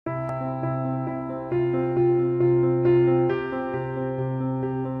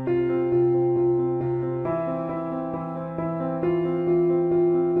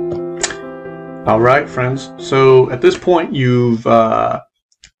All right, friends. So at this point, you've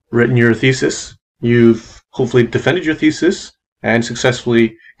written your thesis. You've hopefully defended your thesis and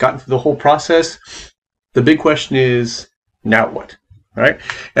successfully gotten through the whole process. The big question is, now what? Right?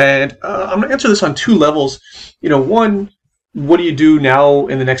 And I'm going to answer this on two levels. One, what do you do now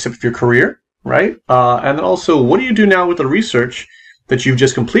in the next step of your career? Right? And then also, what do you do now with the research that you've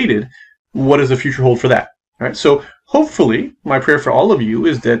just completed? What does the future hold for that? All right? So hopefully, my prayer for all of you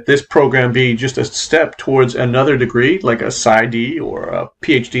is that this program be just a step towards another degree, like a PsyD or a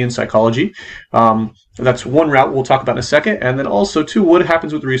PhD in psychology. That's one route we'll talk about in a second. And then also, too, what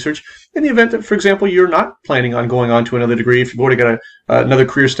happens with research in the event that, for example, you're not planning on going on to another degree if you've already got another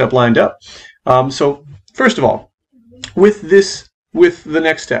career step lined up. So first of all, with the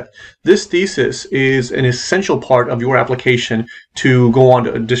next step, this thesis is an essential part of your application to go on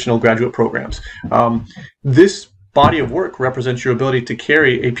to additional graduate programs. This body of work represents your ability to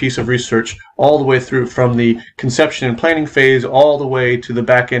carry a piece of research all the way through from the conception and planning phase all the way to the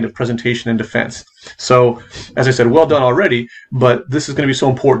back end of presentation and defense. So, as I said, well done already, but this is going to be so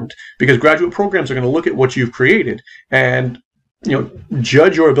important because graduate programs are going to look at what you've created and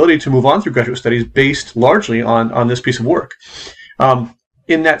judge your ability to move on through graduate studies based largely on this piece of work.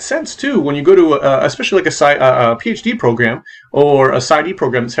 In that sense, too, when you go to especially like a PhD program or a PsyD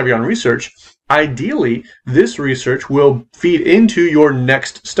program that's heavy on research, ideally, this research will feed into your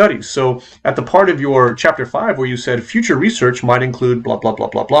next studies. So at the part of your Chapter 5 where you said future research might include blah, blah, blah,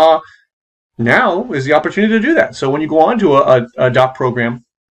 blah, blah, now is the opportunity to do that. So when you go on to a doc program,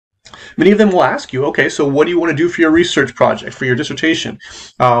 many of them will ask you, okay, so what do you want to do for your research project, for your dissertation?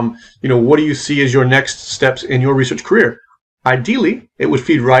 What do you see as your next steps in your research career? Ideally, it would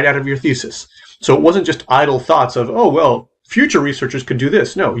feed right out of your thesis. So it wasn't just idle thoughts of, oh, well, future researchers could do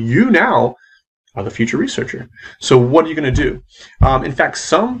this. No, you now are the future researcher. So what are you going to do? In fact,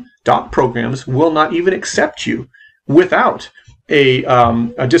 some doc programs will not even accept you without a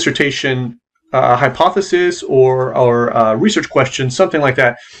dissertation hypothesis or research question, something like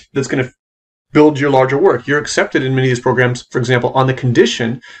that, that's going to build your larger work. You're accepted in many of these programs, for example, on the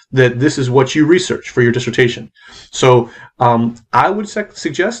condition that this is what you research for your dissertation. So I would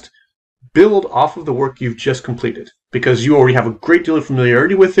suggest build off of the work you've just completed because you already have a great deal of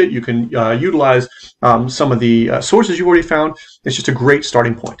familiarity with it. You can utilize some of the sources you've already found. It's just a great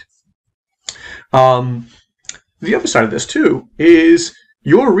starting point. The other side of this, too, is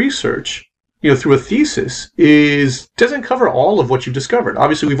your research through a thesis doesn't cover all of what you've discovered.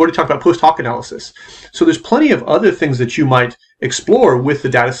 Obviously, we've already talked about post hoc analysis. So there's plenty of other things that you might explore with the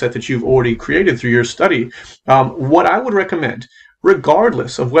data set that you've already created through your study. What I would recommend,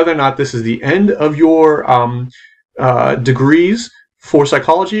 regardless of whether or not this is the end of your degrees for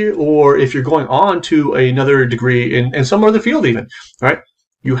psychology or if you're going on to another degree in some other field even, right?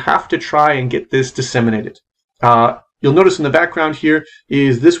 You have to try and get this disseminated. You'll notice in the background here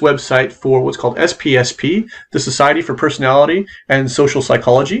is this website for what's called SPSP, the Society for Personality and Social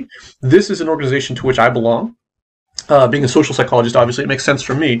Psychology. This is an organization to which I belong. Being a social psychologist, obviously, it makes sense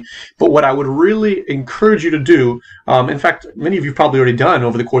for me. But what I would really encourage you to do, in fact, many of you have probably already done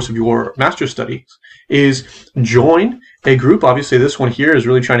over the course of your master's studies, is join a group. Obviously, this one here is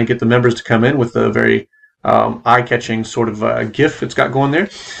really trying to get the members to come in with a very eye-catching sort of GIF it's got going there,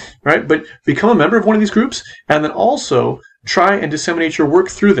 right? But become a member of one of these groups and then also try and disseminate your work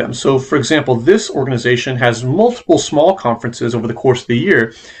through them. So, for example, this organization has multiple small conferences over the course of the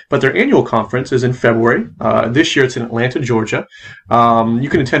year, but their annual conference is in February. This year it's in Atlanta, Georgia. You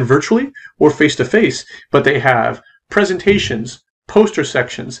can attend virtually or face-to-face, but they have presentations, poster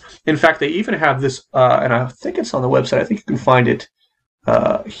sections. In fact, they even have this, and I think it's on the website. I think you can find it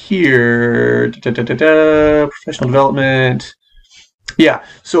here, professional development. Yeah,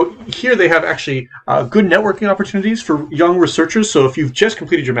 so here they have actually good networking opportunities for young researchers. So if you've just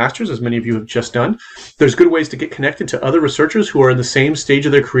completed your master's, as many of you have just done, there's good ways to get connected to other researchers who are in the same stage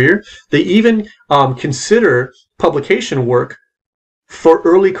of their career. They even consider publication work for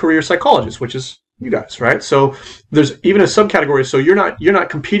early career psychologists, which is you guys, right? So there's even a subcategory. So you're not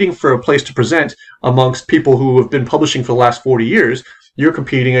competing for a place to present amongst people who have been publishing for the last 40 years. You're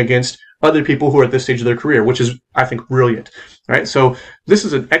competing against other people who are at this stage of their career, which is, I think, brilliant, right? So this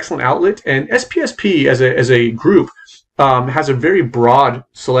is an excellent outlet, and SPSP as a group has a very broad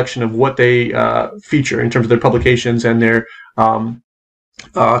selection of what they feature in terms of their publications and their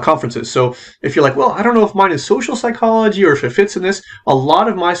conferences. So if you're like, well, I don't know if mine is social psychology or if it fits in this, a lot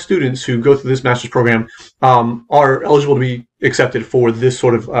of my students who go through this master's program are eligible to be accepted for this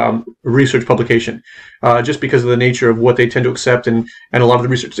sort of research publication, just because of the nature of what they tend to accept and a lot of the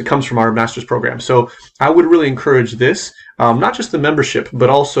research that comes from our master's program. So I would really encourage this. not just the membership, but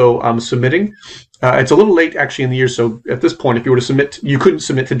also submitting. It's a little late actually in the year, so at this point, if you were to submit, you couldn't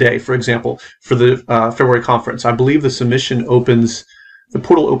submit today, for example, for the February conference. I believe the submission opens, the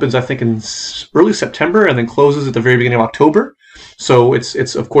portal opens, I think, in early September and then closes at the very beginning of October. So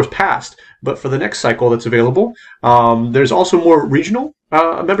it's of course past, but for the next cycle that's available, there's also more regional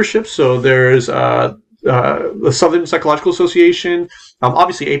memberships. So there's the Southern Psychological Association,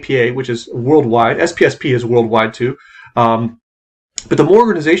 obviously APA, which is worldwide. SPSP is worldwide too. But the more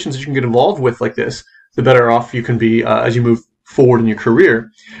organizations that you can get involved with like this, the better off you can be as you move forward in your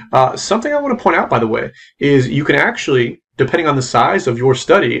career. Something I want to point out, by the way, is you can actually, depending on the size of your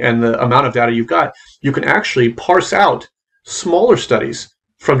study and the amount of data you've got, you can actually parse out smaller studies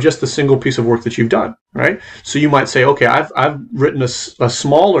from just a single piece of work that you've done, right? So you might say, okay, I've written a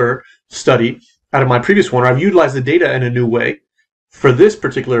smaller study out of my previous one, or I've utilized the data in a new way for this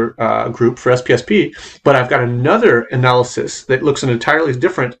particular group, for SPSP, but I've got another analysis that looks at an entirely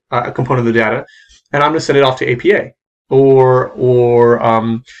different component of the data, and I'm going to send it off to APA or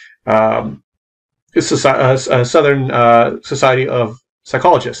Southern Society of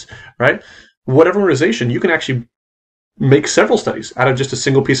Psychologists, right? Whatever organization, you can actually make several studies out of just a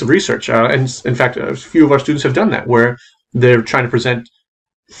single piece of research. And in fact, a few of our students have done that, where they're trying to present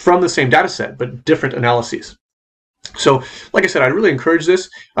from the same data set, but different analyses. So, like I said, I really encourage this.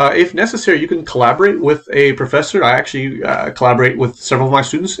 If necessary, you can collaborate with a professor. I actually collaborate with several of my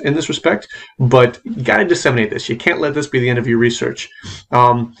students in this respect, but you got to disseminate this. You can't let this be the end of your research.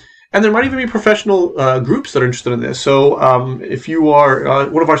 And there might even be professional groups that are interested in this. So if you are,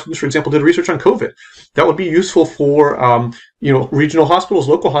 one of our students, for example, did research on COVID. That would be useful for regional hospitals,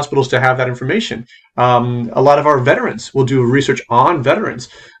 local hospitals to have that information. A lot of our veterans will do research on veterans,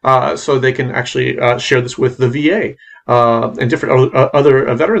 so they can actually share this with the VA and different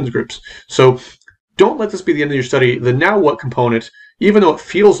other veterans groups. So don't let this be the end of your study. The now what component, even though it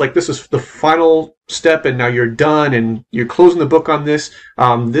feels like this is the final step and now you're done and you're closing the book on this,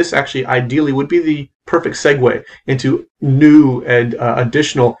 this actually ideally would be the perfect segue into new and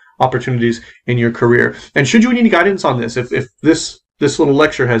additional opportunities in your career. And should you need any guidance on this, if this little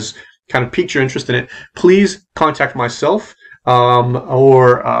lecture has kind of piqued your interest in it, please contact myself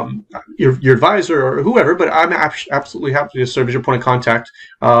or your advisor or whoever, but I'm absolutely happy to serve as your point of contact.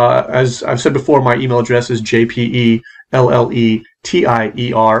 As I've said before, my email address is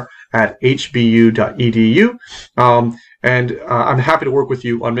jpelletier@hbu.edu. And I'm happy to work with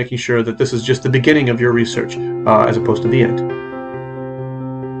you on making sure that this is just the beginning of your research as opposed to the end.